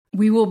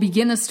We will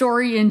begin the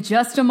story in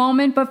just a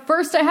moment, but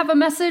first I have a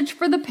message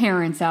for the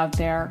parents out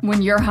there.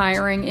 When you're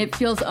hiring, it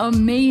feels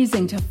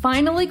amazing to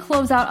finally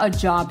close out a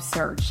job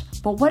search.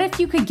 But what if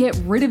you could get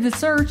rid of the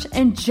search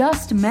and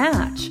just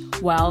match?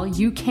 Well,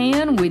 you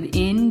can with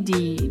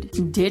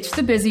Indeed. Ditch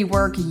the busy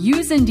work,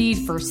 use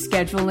Indeed for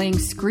scheduling,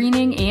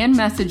 screening, and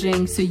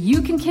messaging so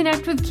you can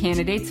connect with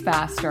candidates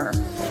faster.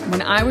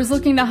 When I was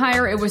looking to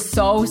hire, it was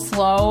so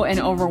slow and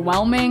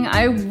overwhelming.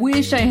 I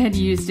wish I had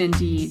used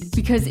Indeed,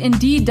 because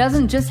Indeed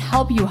doesn't just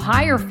help you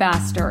hire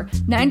faster.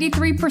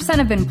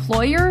 93% of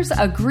employers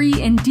agree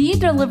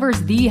Indeed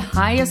delivers the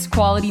highest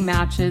quality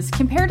matches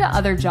compared to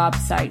other job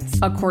sites,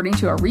 according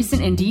to a recent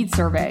Indeed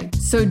survey.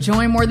 So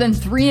join more than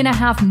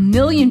 3.5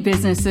 million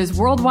businesses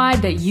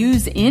worldwide that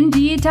use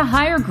Indeed to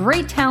hire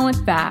great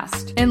talent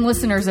fast. And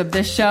listeners of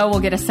this show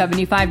will get a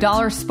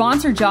 $75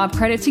 sponsored job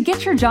credit to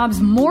get your jobs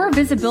more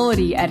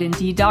visibility at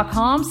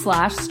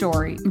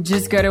Indeed.com/story.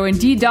 Just go to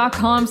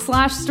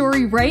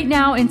Indeed.com/story right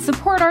now and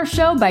support our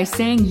show by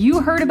saying you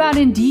heard about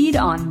Indeed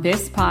on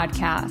this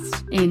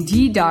podcast.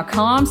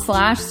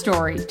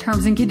 Indeed.com/story.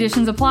 Terms and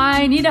conditions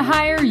apply. Need to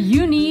hire?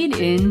 You need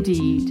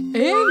Indeed.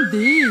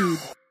 Indeed.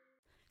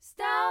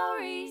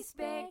 Story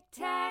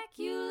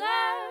Spectacular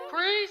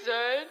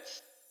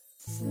presents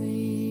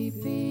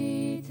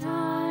Sleepy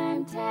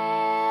Time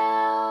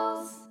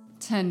Tales.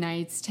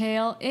 Tonight's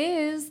tale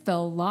is The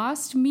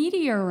Lost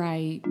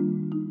Meteorite.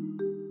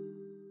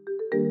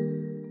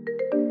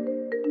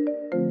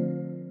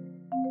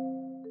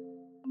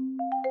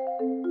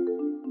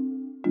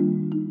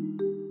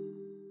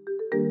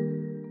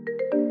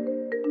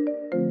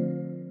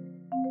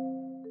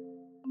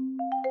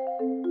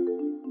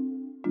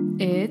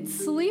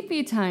 It's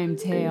Sleepy Time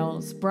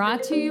Tales,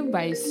 brought to you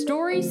by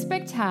Story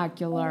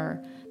Spectacular,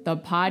 the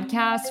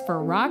podcast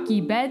for rocky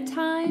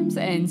bedtimes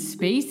and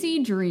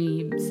spacey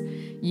dreams.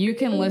 You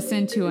can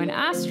listen to an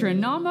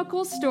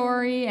astronomical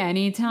story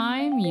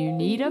anytime you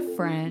need a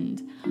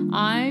friend.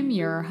 I'm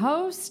your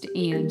host,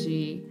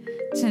 Angie.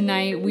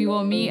 Tonight we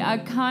will meet a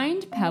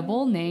kind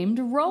pebble named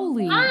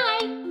Rolly.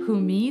 Hi! Who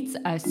meets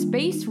a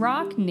space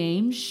rock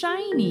named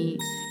Shiny.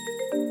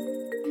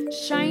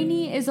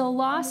 Shiny is a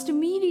lost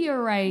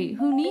meteorite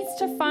who needs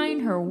to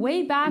find her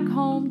way back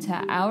home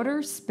to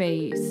outer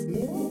space.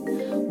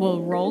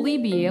 Will Rolly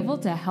be able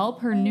to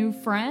help her new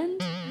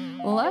friend?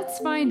 Let's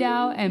find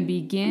out and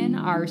begin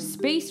our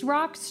space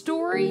rock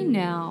story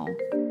now.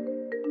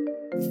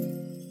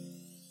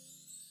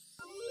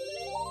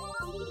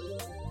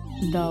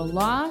 The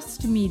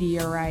Lost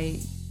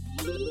Meteorite.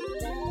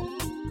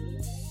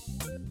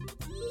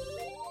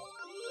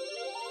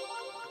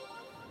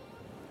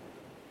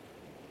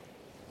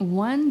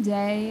 One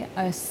day,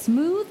 a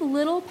smooth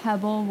little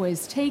pebble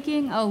was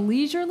taking a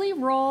leisurely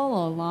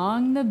roll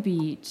along the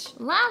beach.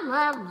 La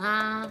la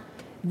la.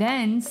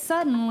 Then,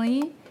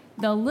 suddenly,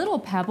 the little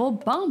pebble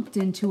bumped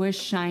into a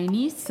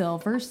shiny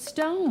silver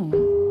stone.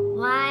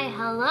 Why,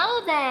 hello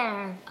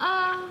there.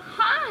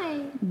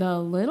 Hi. The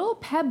little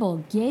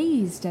pebble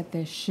gazed at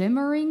the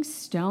shimmering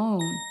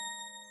stone.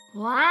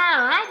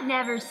 Wow, I've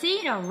never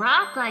seen a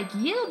rock like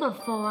you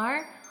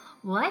before.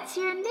 What's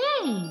your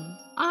name?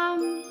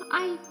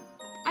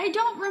 I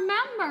don't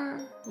remember.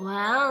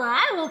 Well,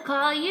 I will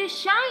call you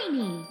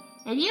Shiny,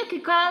 and you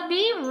can call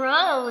me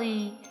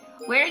Rolly.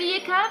 Where do you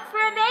come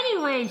from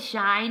anyway,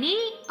 Shiny?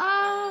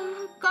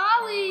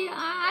 Golly,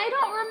 I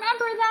don't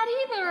remember that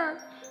either.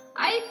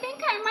 I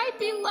think I might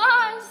be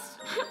lost.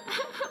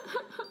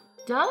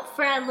 Don't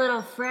fret,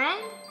 little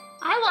friend.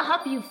 I will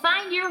help you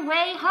find your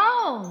way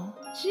home.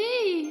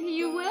 Gee,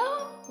 you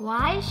will?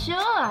 Why,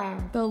 sure.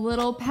 The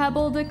little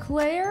pebble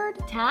declared.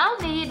 Tell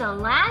me the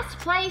last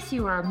place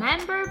you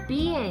remember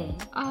being.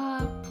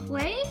 A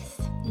place?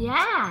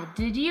 Yeah,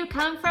 did you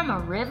come from a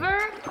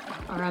river,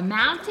 or a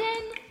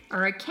mountain,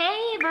 or a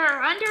cave,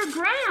 or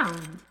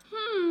underground?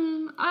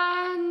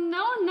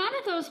 No, none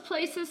of those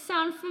places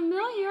sound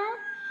familiar.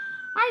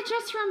 I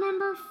just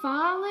remember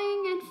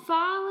falling and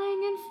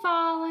falling and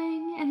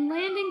falling and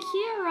landing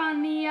here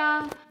on the,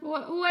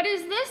 what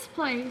is this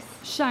place?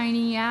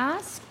 Shiny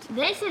asked.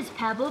 This is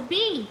Pebble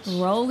Beach.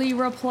 Rolly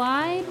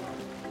replied.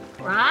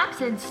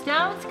 Rocks and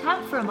stones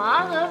come from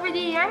all over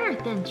the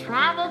earth and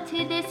travel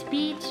to this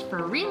beach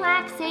for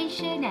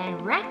relaxation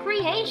and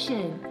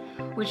recreation.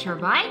 Which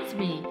reminds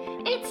me,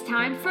 it's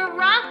time for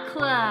Rock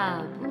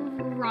Club.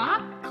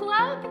 Rock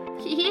Club?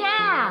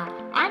 Yeah,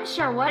 I'm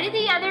sure one of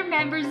the other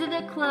members of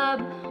the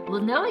club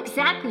will know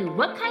exactly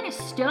what kind of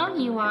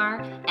stone you are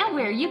and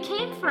where you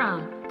came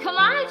from. Come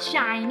on,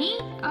 Shiny.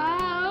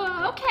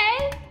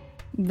 Okay.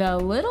 The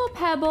little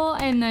pebble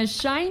and the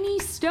shiny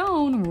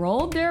stone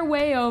rolled their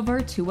way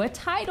over to a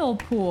tidal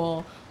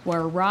pool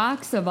where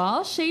rocks of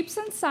all shapes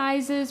and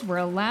sizes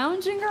were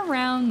lounging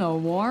around the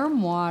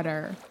warm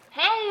water.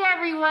 Hey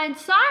everyone,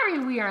 sorry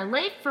we are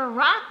late for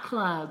Rock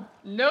Club.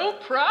 no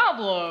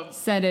problem,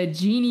 said a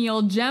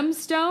genial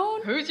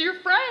gemstone. Who's your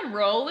friend,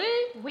 Rolly?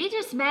 We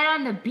just met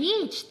on the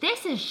beach.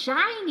 This is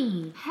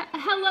Shiny.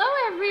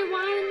 Hello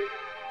everyone.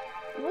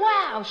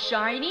 Wow,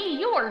 Shiny,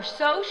 you are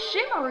so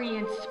shimmery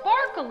and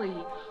sparkly.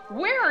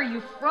 Where are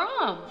you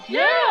from?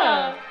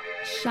 Yeah.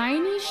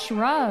 Shiny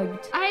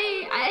shrugged,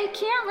 I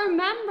can't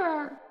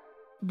remember.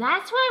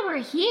 That's why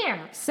we're here.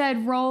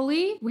 said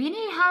Rolly. We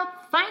need help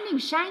finding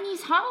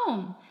Shiny's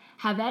home.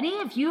 Have any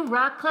of you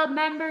Rock Club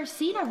members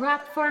seen a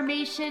rock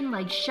formation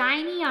like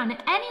Shiny on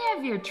any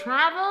of your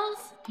travels?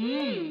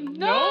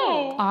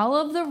 No. All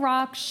of the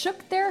rocks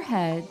shook their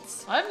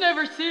heads. I've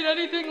never seen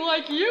anything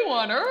like you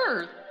on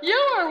Earth. You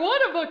are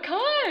one of a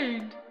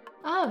kind.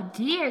 Oh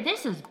dear,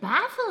 this is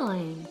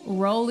baffling.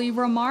 Rolly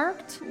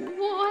remarked.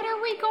 What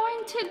are we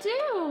going to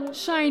do?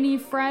 Shiny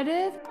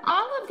fretted.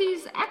 All of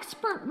these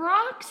expert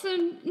rocks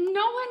and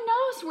no one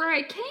knows where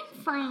I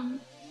came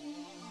from.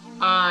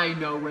 I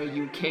know where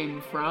you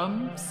came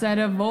from. Said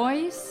a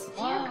voice.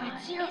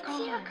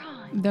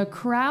 Zircon. The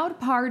crowd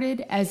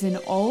parted as an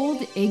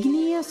old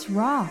igneous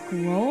rock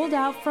rolled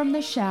out from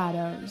the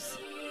shadows.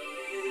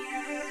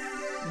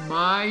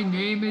 My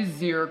name is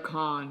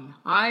Zircon.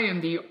 I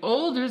am the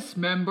oldest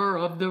member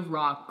of the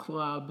Rock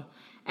Club,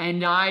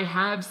 and I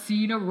have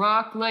seen a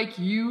rock like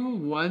you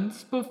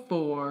once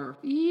before.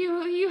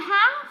 You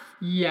have?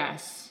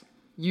 Yes.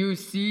 You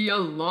see, a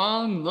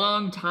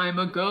long time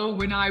ago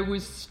when I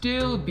was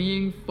still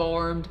being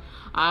formed,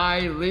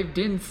 I lived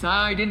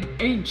inside an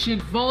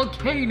ancient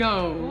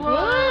volcano.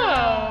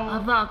 Wow.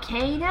 A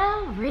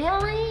volcano?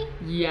 Really?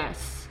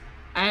 Yes.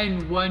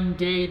 And one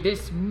day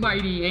this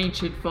mighty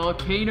ancient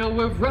volcano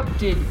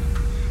erupted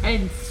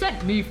and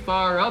sent me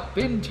far up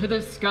into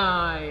the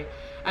sky.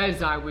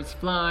 As I was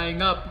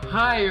flying up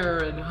higher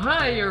and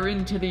higher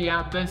into the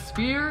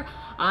atmosphere,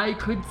 I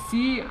could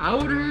see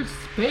outer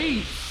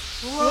space.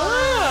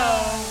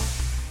 Wow.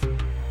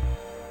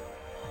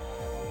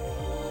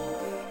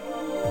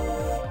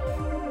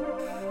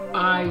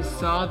 I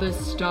saw the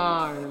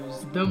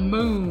stars, the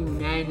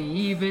moon, and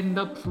even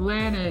the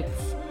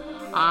planets.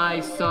 I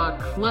saw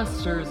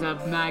clusters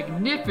of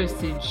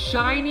magnificent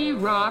shiny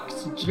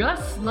rocks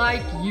just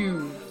like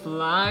you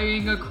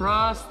flying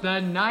across the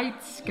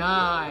night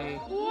sky.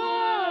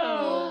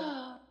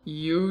 Wow.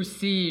 You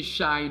see,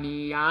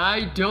 Shiny,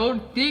 I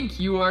don't think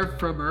you are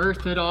from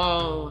Earth at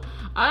all.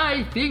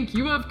 I think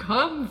you have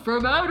come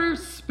from outer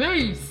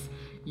space.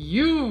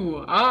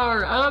 You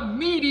are a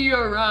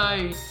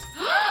meteorite.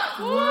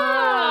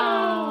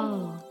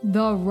 Wow.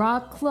 The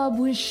Rock Club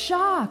was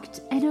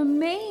shocked and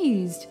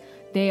amazed.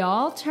 They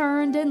all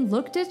turned and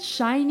looked at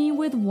Shiny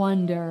with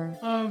wonder.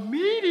 A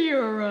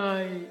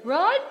meteorite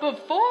right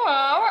before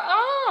our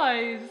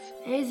eyes.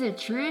 Is it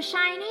true,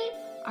 Shiny?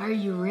 Are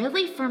you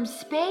really from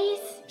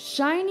space?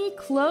 Shiny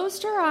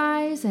closed her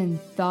eyes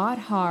and thought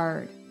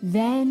hard.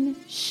 Then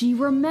she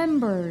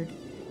remembered,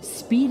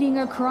 speeding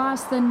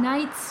across the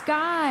night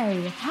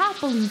sky,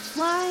 happily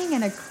flying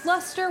in a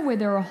cluster with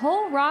her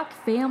whole rock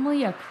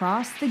family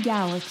across the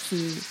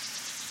galaxy.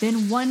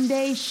 Then one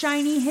day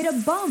Shiny hit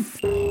a bump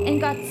and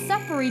got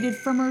separated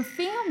from her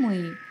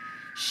family.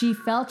 She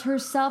felt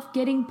herself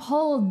getting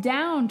pulled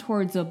down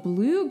towards a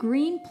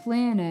blue-green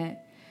planet.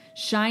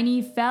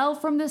 Shiny fell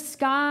from the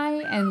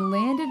sky and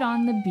landed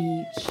on the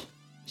beach.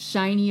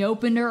 Shiny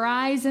opened her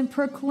eyes and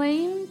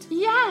proclaimed,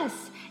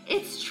 Yes,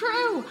 it's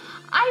true.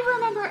 I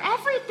remember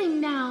everything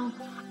now.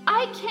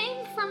 I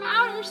came from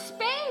outer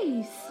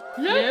space.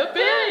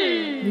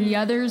 Yippee! The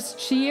others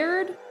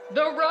cheered.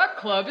 The Rock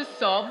Club has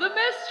solved the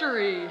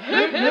mystery.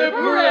 Hip hip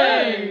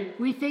hooray!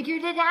 We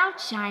figured it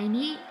out,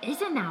 Shiny.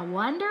 Isn't that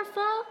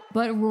wonderful?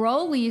 But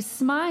Rolly's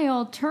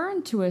smile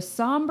turned to a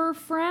somber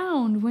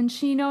frown when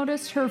she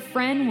noticed her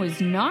friend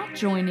was not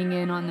joining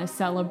in on the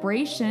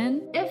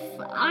celebration. If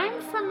I'm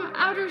from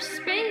outer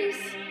space,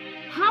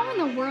 how in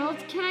the world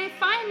can I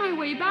find my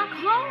way back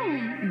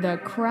home? The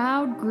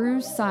crowd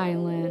grew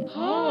silent.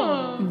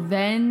 Huh.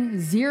 Then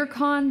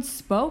Zircon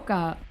spoke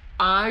up.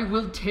 I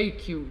will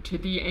take you to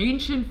the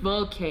ancient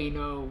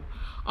volcano.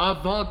 A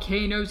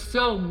volcano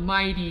so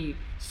mighty,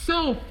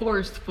 so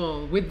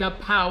forceful, with the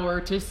power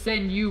to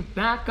send you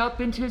back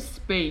up into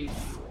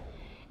space.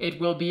 It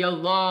will be a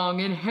long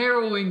and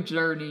harrowing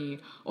journey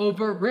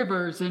over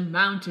rivers and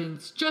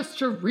mountains just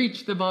to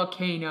reach the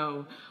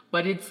volcano,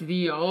 but it's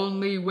the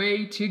only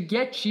way to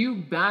get you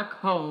back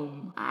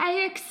home. I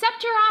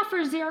accept your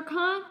offer,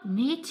 Zircon.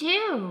 Me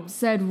too.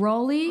 Said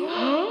Rolly.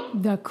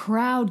 The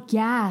crowd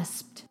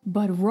gasped,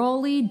 but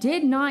Rolly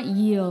did not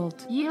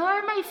yield.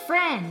 You're my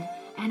friend,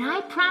 and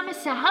I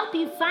promise to help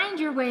you find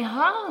your way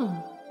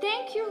home.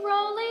 Thank you,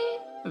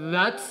 Rolly.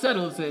 That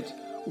settles it.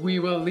 We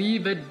will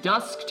leave at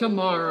dusk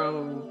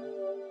tomorrow.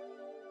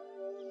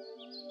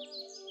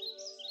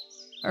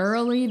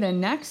 Early the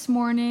next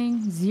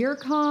morning,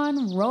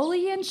 Zircon,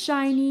 Rolly, and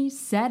Shiny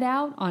set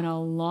out on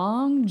a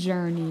long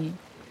journey.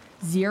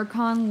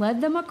 Zircon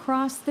led them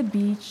across the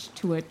beach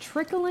to a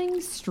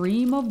trickling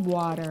stream of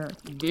water.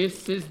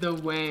 This is the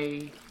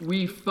way.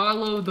 We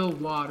follow the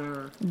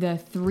water. The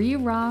three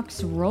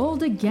rocks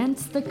rolled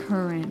against the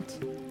current.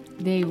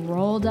 They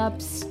rolled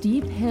up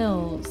steep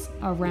hills,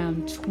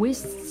 around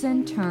twists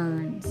and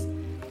turns.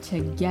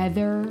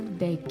 Together,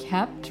 they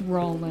kept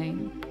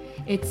rolling.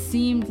 It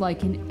seemed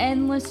like an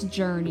endless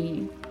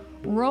journey.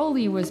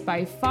 Rolly was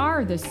by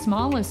far the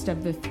smallest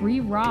of the three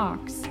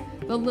rocks.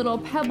 The little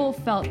pebble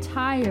felt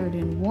tired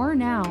and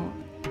worn out,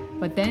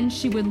 but then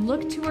she would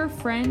look to her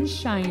friend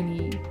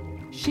Shiny.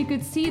 She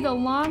could see the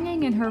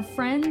longing in her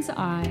friend's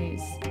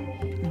eyes.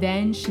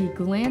 Then she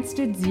glanced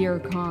at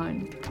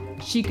Zircon.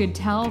 She could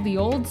tell the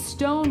old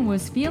stone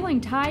was feeling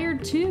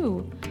tired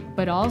too,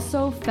 but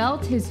also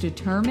felt his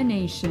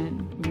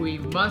determination. We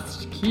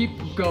must keep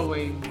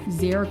going,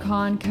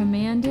 Zircon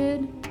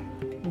commanded.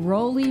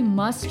 Rolly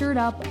mustered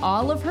up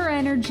all of her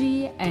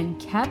energy and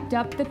kept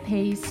up the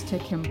pace to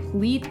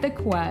complete the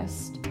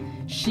quest.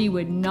 She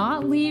would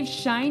not leave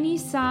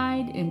Shiny's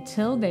side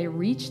until they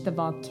reached the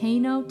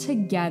volcano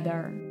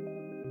together.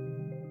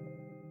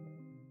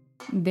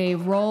 They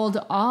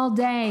rolled all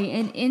day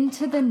and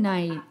into the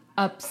night,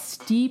 up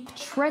steep,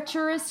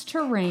 treacherous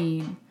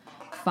terrain.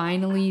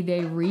 Finally,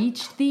 they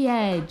reached the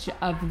edge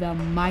of the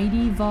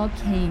mighty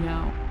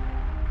volcano.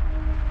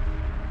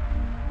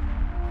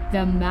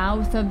 The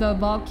mouth of the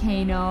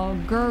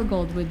volcano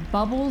gurgled with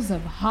bubbles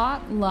of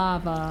hot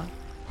lava.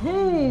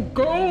 Who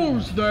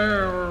goes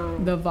there?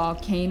 The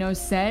volcano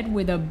said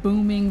with a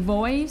booming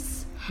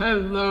voice.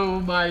 Hello,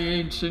 my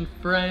ancient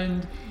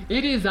friend.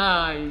 It is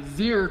I,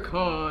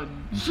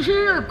 Zircon.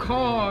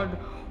 Zircon!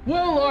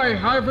 Well, I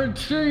haven't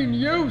seen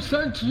you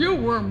since you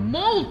were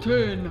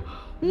molten.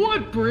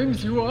 What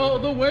brings you all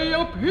the way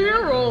up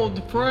here,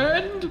 old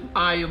friend?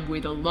 I am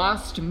with a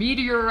lost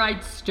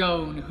meteorite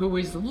stone who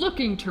is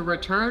looking to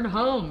return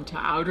home to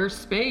outer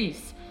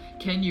space.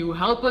 Can you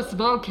help us,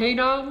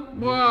 Volcano?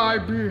 Well,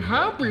 I'd be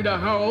happy to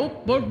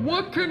help, but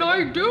what can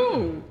I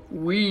do?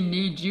 We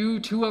need you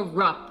to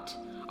erupt.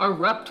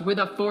 Erupt with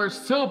a force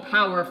so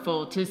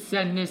powerful to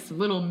send this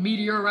little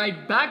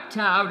meteorite back to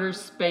outer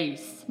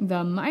space.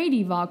 The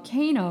mighty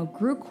volcano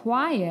grew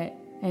quiet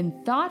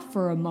and thought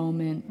for a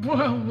moment.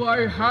 Well,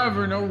 I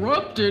haven't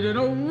erupted in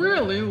a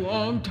really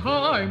long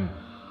time.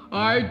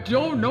 I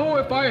don't know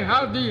if I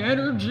have the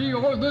energy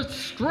or the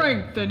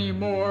strength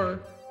anymore.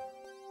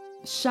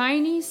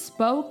 Shiny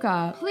spoke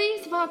up.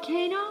 Please,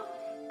 Volcano,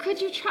 could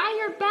you try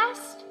your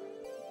best?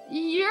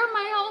 You're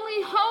my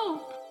only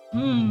hope.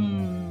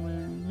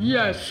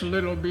 Yes,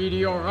 little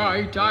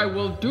meteorite, I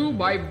will do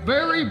my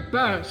very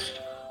best.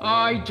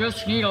 I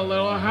just need a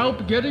little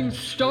help getting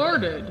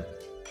started.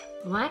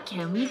 What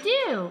can we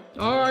do?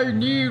 I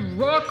need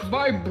rock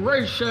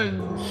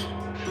vibrations.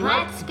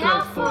 Let's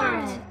go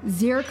for it.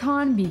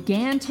 Zircon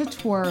began to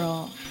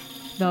twirl.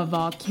 The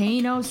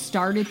volcano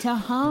started to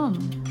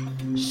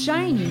hum.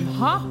 Shiny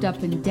hopped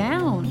up and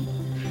down.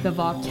 The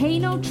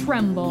volcano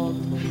trembled.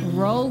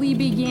 Rolly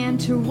began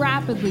to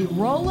rapidly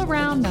roll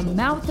around the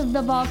mouth of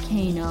the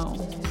volcano.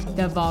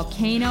 The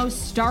volcano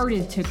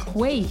started to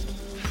quake.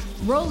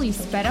 Rolly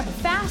sped up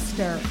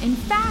faster and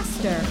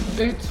faster.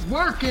 It's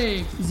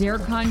working!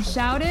 Zircon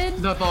shouted.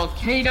 The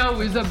volcano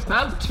is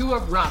about to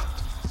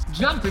erupt.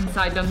 Jump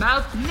inside the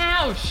mouth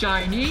now,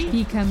 Shiny!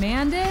 He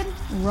commanded.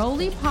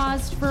 Rolly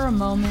paused for a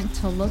moment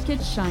to look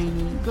at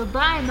Shiny.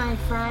 Goodbye, my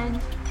friend.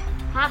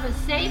 Have a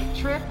safe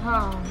trip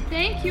home.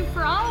 Thank you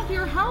for all of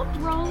your help,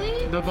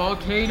 Rolly. The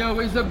volcano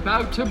is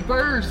about to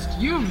burst.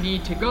 You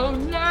need to go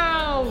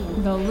now!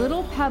 The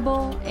little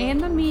pebble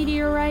and the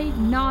meteorite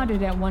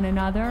nodded at one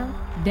another.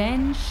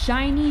 Then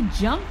Shiny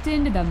jumped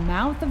into the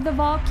mouth of the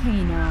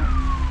volcano.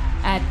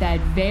 At that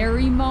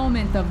very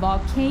moment, the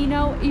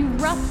volcano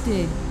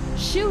erupted,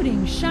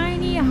 shooting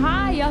Shiny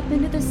high up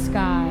into the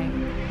sky.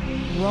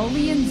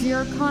 Rolly and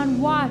Zircon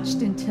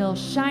watched until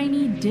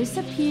Shiny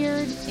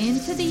disappeared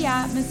into the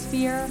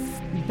atmosphere,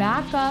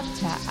 back up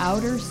to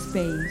outer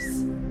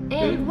space.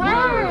 It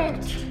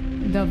worked!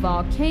 The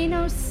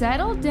volcano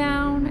settled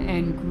down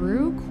and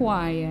grew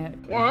quiet.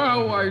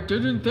 Wow, I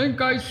didn't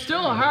think I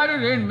still had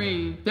it in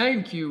me.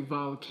 Thank you,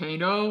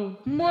 Volcano.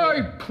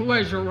 My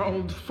pleasure,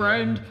 old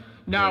friend.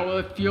 Now,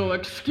 if you'll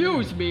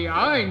excuse me,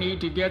 I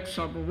need to get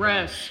some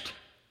rest.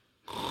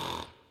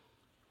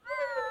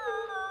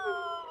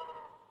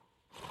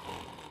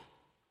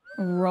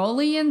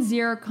 Rolly and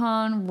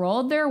Zircon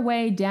rolled their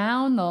way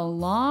down the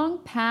long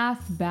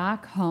path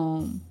back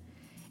home.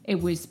 It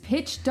was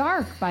pitch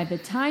dark by the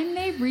time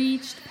they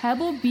reached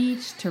Pebble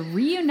Beach to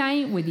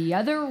reunite with the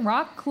other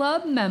Rock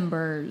Club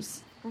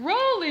members.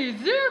 Rolly,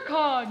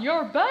 Zircon,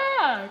 you're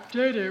back!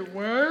 Did it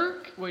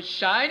work? Was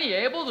Shiny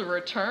able to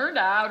return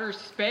to outer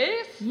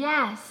space?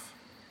 Yes,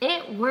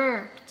 it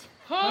worked.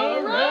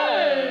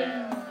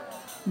 Hooray!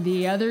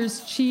 The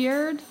others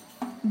cheered,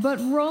 but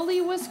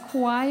Rolly was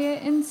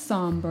quiet and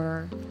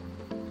somber.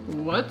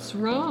 What's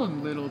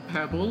wrong, little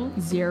Pebble?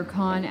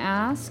 Zircon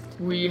asked.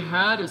 We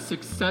had a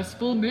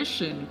successful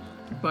mission,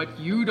 but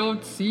you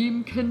don't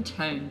seem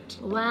content.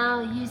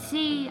 Well, you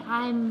see,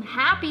 I'm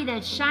happy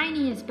that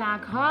Shiny is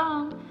back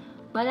home,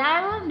 but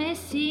I will miss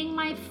seeing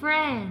my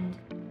friend.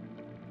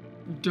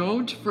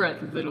 Don't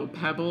fret, little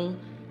Pebble.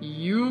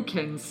 You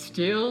can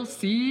still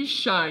see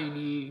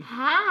Shiny.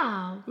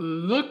 How?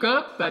 Look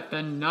up at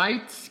the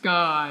night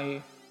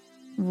sky.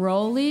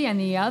 Rolly and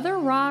the other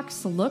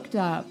rocks looked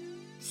up.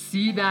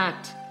 See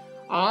that?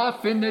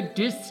 Off in the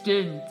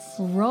distance,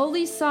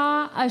 Rolly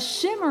saw a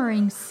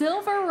shimmering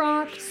silver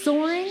rock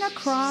soaring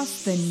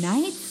across the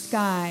night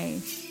sky.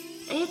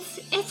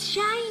 It's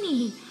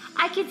shiny.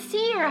 I can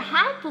see her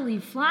happily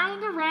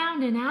flying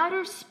around in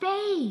outer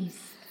space.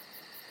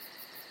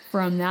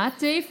 From that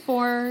day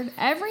forward,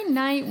 every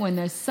night when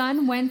the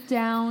sun went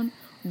down,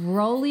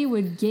 Rolly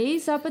would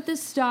gaze up at the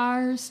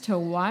stars to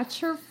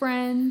watch her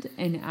friend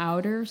in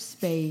outer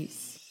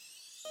space.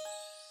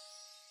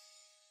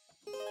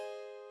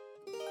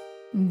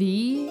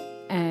 The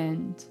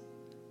end.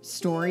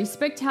 Story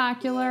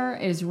Spectacular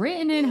is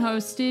written and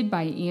hosted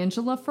by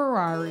Angela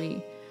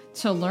Ferrari.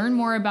 To learn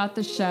more about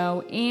the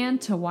show and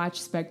to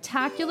watch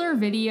spectacular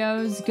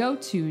videos, go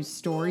to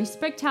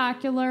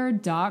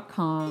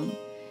StorySpectacular.com.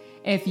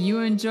 If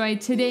you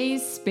enjoyed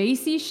today's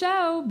spacey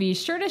show, be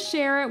sure to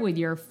share it with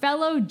your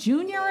fellow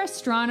junior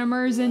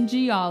astronomers and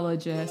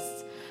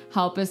geologists.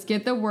 Help us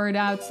get the word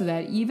out so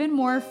that even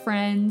more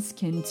friends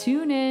can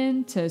tune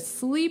in to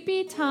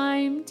Sleepy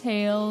Time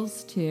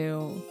Tales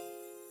too.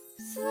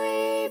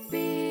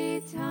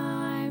 Sleepy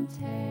Time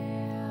Tales.